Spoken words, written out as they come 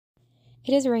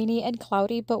It is rainy and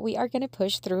cloudy, but we are going to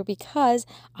push through because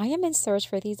I am in search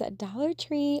for these Dollar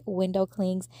Tree window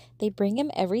clings. They bring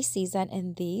them every season,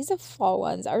 and these fall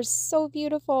ones are so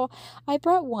beautiful. I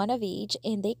brought one of each,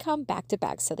 and they come back to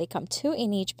back. So they come two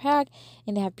in each pack,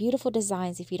 and they have beautiful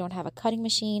designs. If you don't have a cutting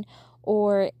machine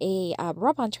or a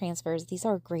rub-on transfers, these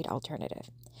are a great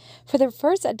alternative. For the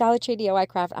first Dollar Tree DIY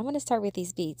craft, I'm going to start with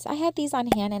these beads. I have these on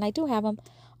hand, and I do have them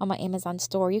on my Amazon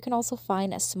store. You can also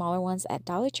find smaller ones at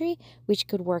Dollar Tree, which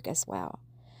could work as well.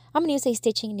 I'm going to use a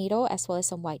stitching needle as well as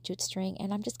some white jute string,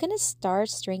 and I'm just going to start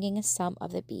stringing some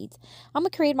of the beads. I'm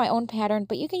going to create my own pattern,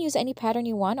 but you can use any pattern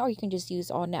you want, or you can just use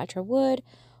all natural wood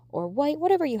or white.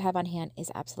 Whatever you have on hand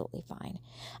is absolutely fine.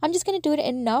 I'm just going to do it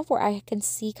enough where I can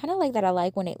see kind of like that I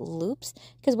like when it loops,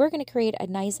 because we're going to create a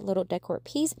nice little decor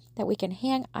piece that we can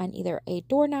hang on either a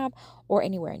doorknob or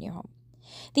anywhere in your home.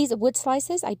 These wood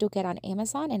slices I do get on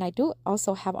Amazon, and I do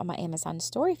also have on my Amazon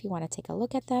store if you want to take a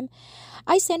look at them.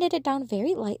 I sanded it down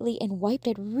very lightly and wiped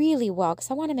it really well because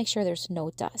I want to make sure there's no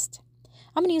dust.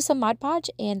 I'm going to use some Mod Podge,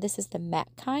 and this is the matte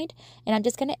kind, and I'm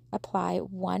just going to apply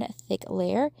one thick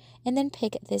layer and then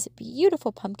pick this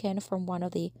beautiful pumpkin from one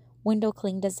of the window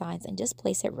cling designs and just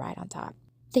place it right on top.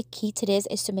 The key to this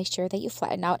is to make sure that you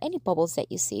flatten out any bubbles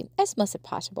that you see as much as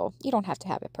possible. You don't have to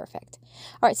have it perfect.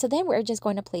 All right, so then we're just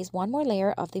going to place one more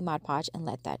layer of the Mod Podge and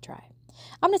let that dry.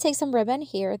 I'm going to take some ribbon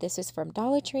here. This is from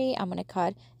Dollar Tree. I'm going to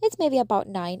cut, it's maybe about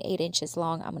 8 inches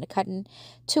long. I'm going to cut in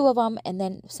two of them, and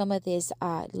then some of this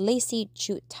lacy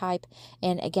jute type.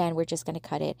 And again, we're just going to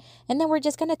cut it. And then we're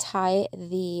just going to tie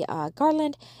the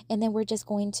garland, and then we're just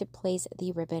going to place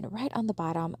the ribbon right on the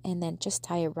bottom and then just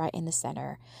tie it right in the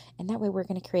center. And that way we're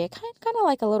going to create kind of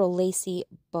like a little lacy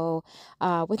bow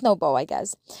with no bow, I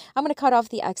guess. I'm going to cut off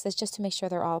the excess just to make sure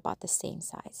they're all about the same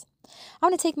size. I'm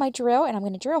going to take my drill, and I'm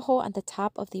going to drill a hole on the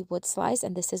top of the wood slice,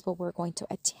 and this is what we're going to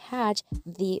attach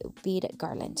the bead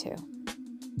garland to.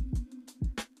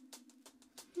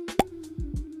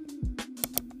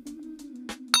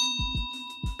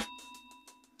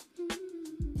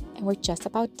 And we're just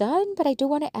about done, but I do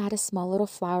want to add a small little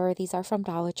flower. These are from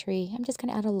Dollar Tree. I'm just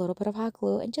going to add a little bit of hot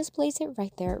glue and just place it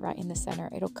right there, right in the center.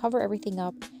 It'll cover everything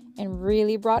up and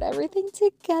really brought everything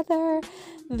together.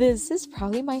 This is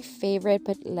probably my favorite,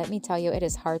 but let me tell you, it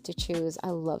is hard to choose.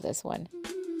 I love this one.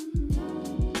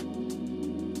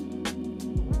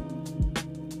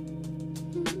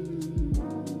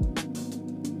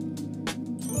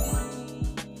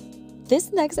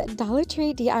 This next Dollar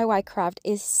Tree DIY craft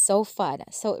is so fun.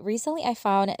 So recently I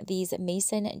found these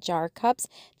mason jar cups.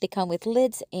 They come with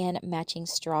lids and matching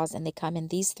straws, and they come in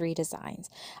these 3 designs.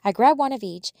 I grabbed one of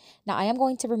each. Now I am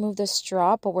going to remove the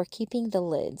straw, but we're keeping the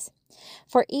lids.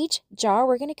 For each jar,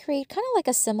 we're going to create kind of like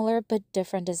a similar but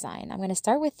different design. I'm going to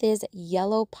start with these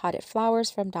yellow potted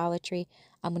flowers from Dollar Tree.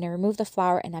 I'm going to remove the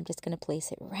flower, and I'm just going to place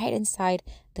it right inside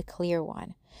the clear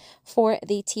one. For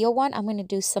the teal one, I'm going to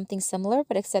do something similar,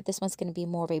 but except this one's going to be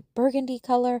more of a burgundy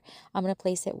color. I'm going to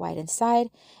place it white inside.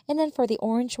 And then for the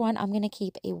orange one, I'm going to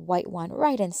keep a white one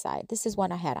right inside. This is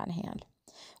one I had on hand.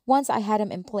 Once I had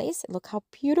them in place, look how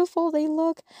beautiful they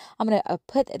look. I'm going to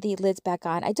put the lids back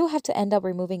on. I do have to end up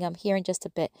removing them here in just a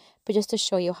bit, but just to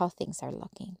show you how things are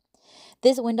looking.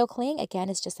 This window cling, again,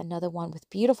 is just another one with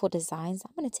beautiful designs.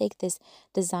 I'm going to take this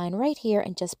design right here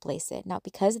and just place it. Now,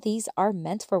 because these are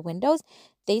meant for windows,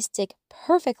 they stick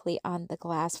perfectly on the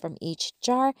glass from each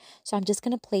jar. So I'm just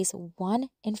going to place one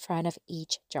in front of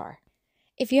each jar.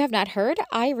 If you have not heard,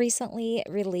 I recently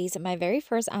released my very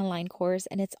first online course,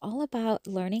 and it's all about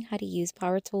learning how to use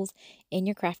power tools in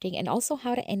your crafting and also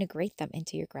how to integrate them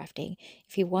into your crafting.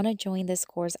 If you want to join this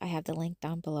course, I have the link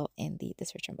down below in the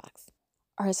description box.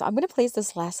 All right, so I'm going to place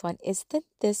this last one. Isn't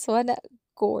this one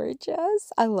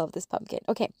gorgeous? I love this pumpkin.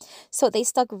 Okay, so they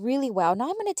stuck really well. Now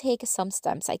I'm going to take some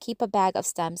stems. I keep a bag of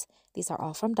stems. These are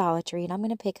all from Dollar Tree, and I'm going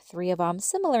to pick 3 of them,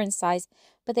 similar in size,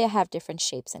 but they have different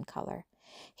shapes and color.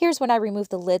 Here's when I remove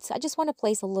the lids. I just want to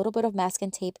place a little bit of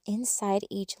masking tape inside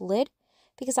each lid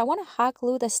because I want to hot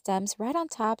glue the stems right on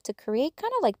top to create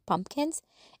kind of like pumpkins.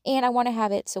 And I want to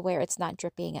have it so where it's not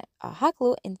dripping hot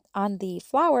glue on the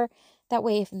flower. That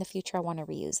way, if in the future I want to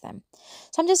reuse them.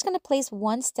 So I'm just going to place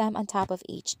one stem on top of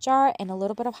each jar, and a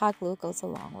little bit of hot glue goes a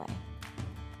long way.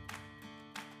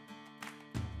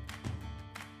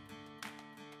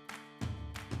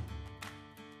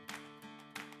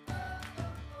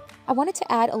 I wanted to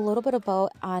add a little bit of bow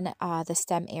on the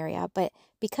stem area, but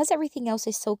because everything else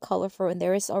is so colorful and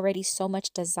there is already so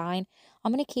much design,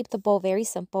 I'm going to keep the bow very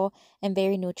simple and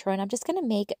very neutral. And I'm just going to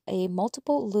make a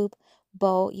multiple loop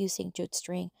bow using jute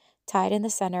string tie it in the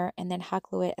center, and then hot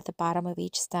glue it at the bottom of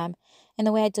each stem. And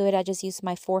the way I do it, I just use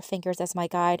my 4 fingers as my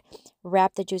guide,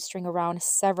 wrap the jute string around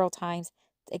several times,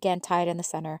 again, tie it in the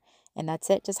center, and that's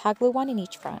it. Just hot glue one in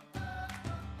each front.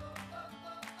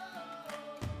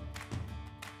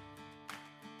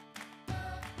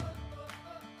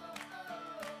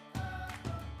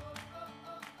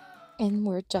 And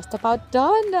we're just about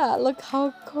done. Look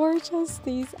how gorgeous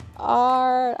these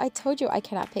are. I told you I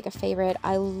cannot pick a favorite.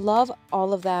 I love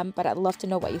all of them, but I'd love to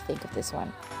know what you think of this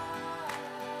one.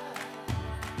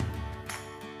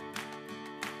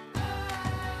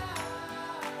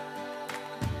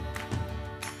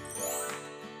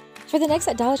 For the next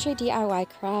Dollar Tree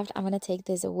DIY craft, I'm going to take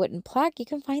this wooden plaque. You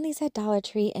can find these at Dollar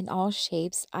Tree in all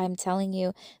shapes. I'm telling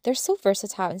you, they're so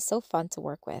versatile and so fun to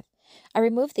work with. I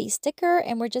removed the sticker,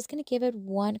 and we're just going to give it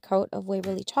one coat of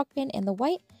Waverly chalk paint in the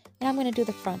white, and I'm going to do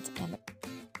the front and the...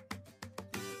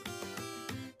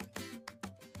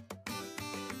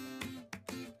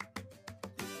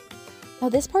 Now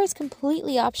this part is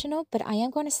completely optional, but I am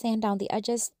going to sand down the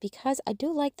edges because I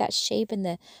do like that shape and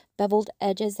the beveled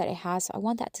edges that it has, so I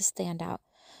want that to stand out.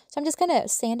 So I'm just going to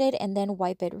sand it and then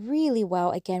wipe it really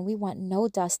well. Again, we want no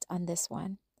dust on this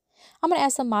one. I'm going to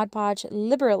add some Mod Podge,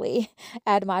 liberally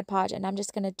add Mod Podge, and I'm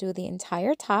just going to do the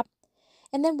entire top.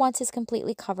 And then once it's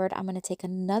completely covered, I'm going to take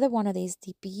another one of these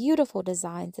beautiful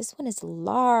designs. This one is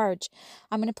large.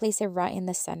 I'm going to place it right in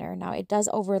the center. Now it does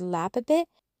overlap a bit,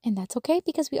 and that's okay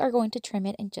because we are going to trim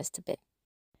it in just a bit.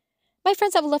 My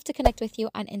friends, I would love to connect with you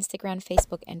on Instagram,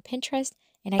 Facebook, and Pinterest.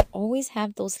 And I always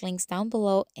have those links down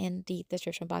below in the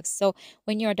description box. So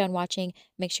when you're done watching,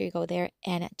 make sure you go there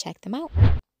and check them out.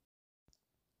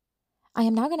 I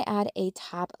am now going to add a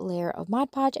top layer of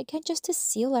Mod Podge, again, just to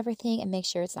seal everything and make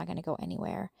sure it's not going to go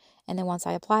anywhere. And then once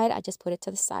I apply it, I just put it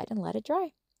to the side and let it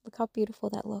dry. Look how beautiful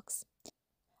that looks.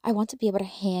 I want to be able to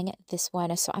hang this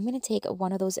one, so I'm going to take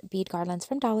one of those bead garlands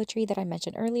from Dollar Tree that I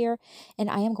mentioned earlier, and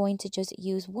I am going to just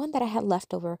use one that I had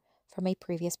left over from a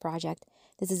previous project.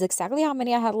 This is exactly how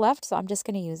many I had left, so I'm just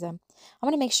going to use them. I'm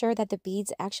going to make sure that the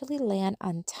beads actually land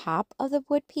on top of the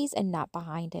wood piece and not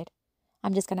behind it.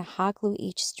 I'm just going to hot glue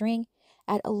each string,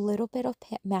 add a little bit of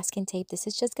masking tape. This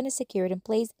is just going to secure it in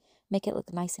place, make it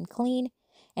look nice and clean,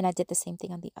 and I did the same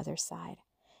thing on the other side.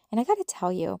 And I got to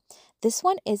tell you, this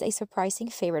one is a surprising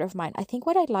favorite of mine. I think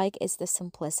what I like is the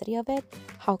simplicity of it,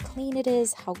 how clean it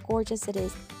is, how gorgeous it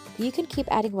is. But you can keep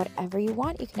adding whatever you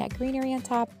want. You can add greenery on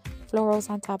top, florals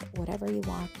on top, whatever you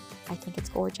want. I think it's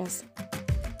gorgeous.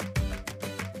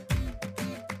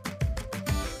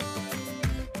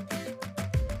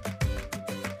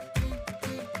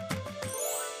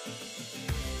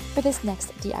 For this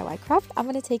next DIY craft, I'm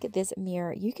going to take this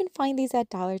mirror. You can find these at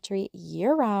Dollar Tree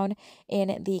year-round in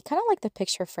the kind of like the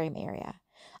picture frame area.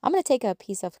 I'm going to take a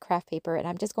piece of craft paper and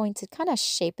I'm just going to kind of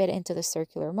shape it into the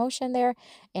circular motion there.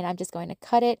 And I'm just going to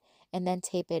cut it and then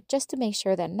tape it just to make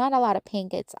sure that not a lot of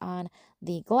paint gets on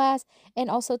the glass, and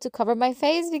also to cover my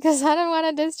face because I don't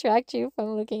want to distract you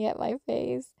from looking at my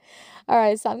face. All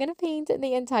right, so I'm going to paint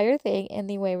the entire thing in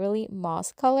the Waverly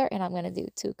Moss color, and I'm going to do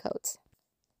 2 coats.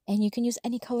 And you can use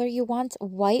any color you want.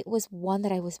 White was one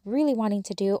that I was really wanting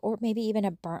to do, or maybe even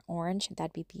a burnt orange.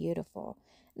 That'd be beautiful.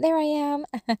 There I am.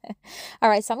 All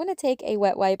right, so I'm going to take a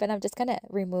wet wipe and I'm just going to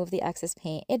remove the excess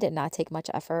paint. It did not take much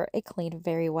effort. It cleaned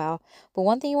very well. But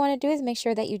one thing you want to do is make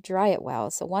sure that you dry it well.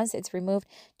 So once it's removed,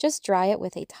 just dry it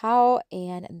with a towel,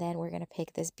 and then we're going to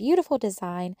pick this beautiful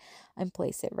design and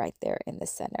place it right there in the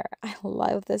center. I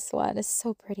love this one. It's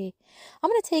so pretty. I'm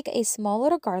going to take a small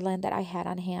little garland that I had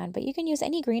on hand, but you can use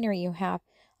any greenery you have.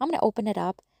 I'm going to open it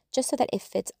up just so that it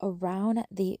fits around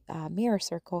the mirror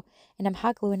circle, and I'm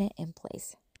hot gluing it in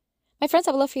place. My friends,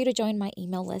 I would love for you to join my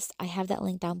email list. I have that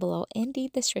link down below in the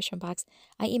description box.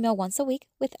 I email once a week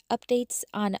with updates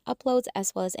on uploads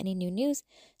as well as any new news.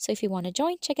 So if you want to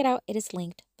join, check it out. It is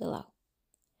linked below.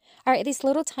 All right, these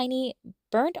little tiny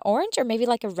burnt orange or maybe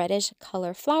like a reddish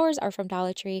color flowers are from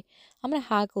Dollar Tree. I'm going to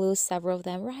hot glue several of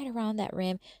them right around that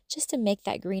rim just to make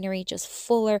that greenery just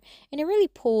fuller, and it really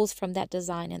pulls from that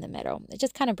design in the middle. It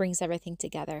just kind of brings everything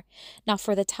together. Now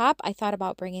for the top, I thought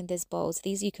about bringing these bows.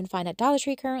 These you can find at Dollar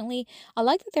Tree currently. I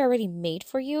like that they're already made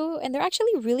for you, and they're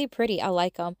actually really pretty. I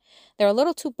like them. They're a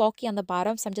little too bulky on the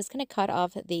bottom, so I'm just going to cut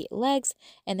off the legs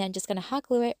and then just going to hot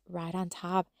glue it right on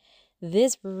top.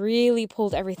 This really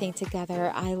pulled everything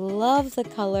together. I love the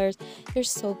colors. They're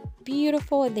so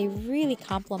beautiful and they really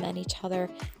complement each other.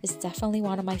 It's definitely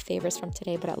one of my favorites from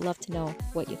today, but I'd love to know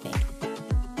what you think.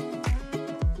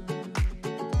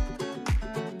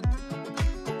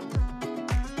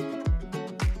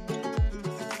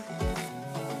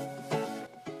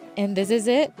 And this is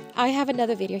it. I have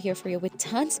another video here for you with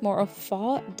tons more of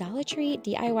fall Dollar Tree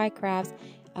DIY crafts.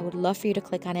 I would love for you to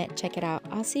click on it, check it out.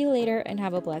 I'll see you later and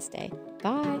have a blessed day.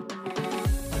 Bye.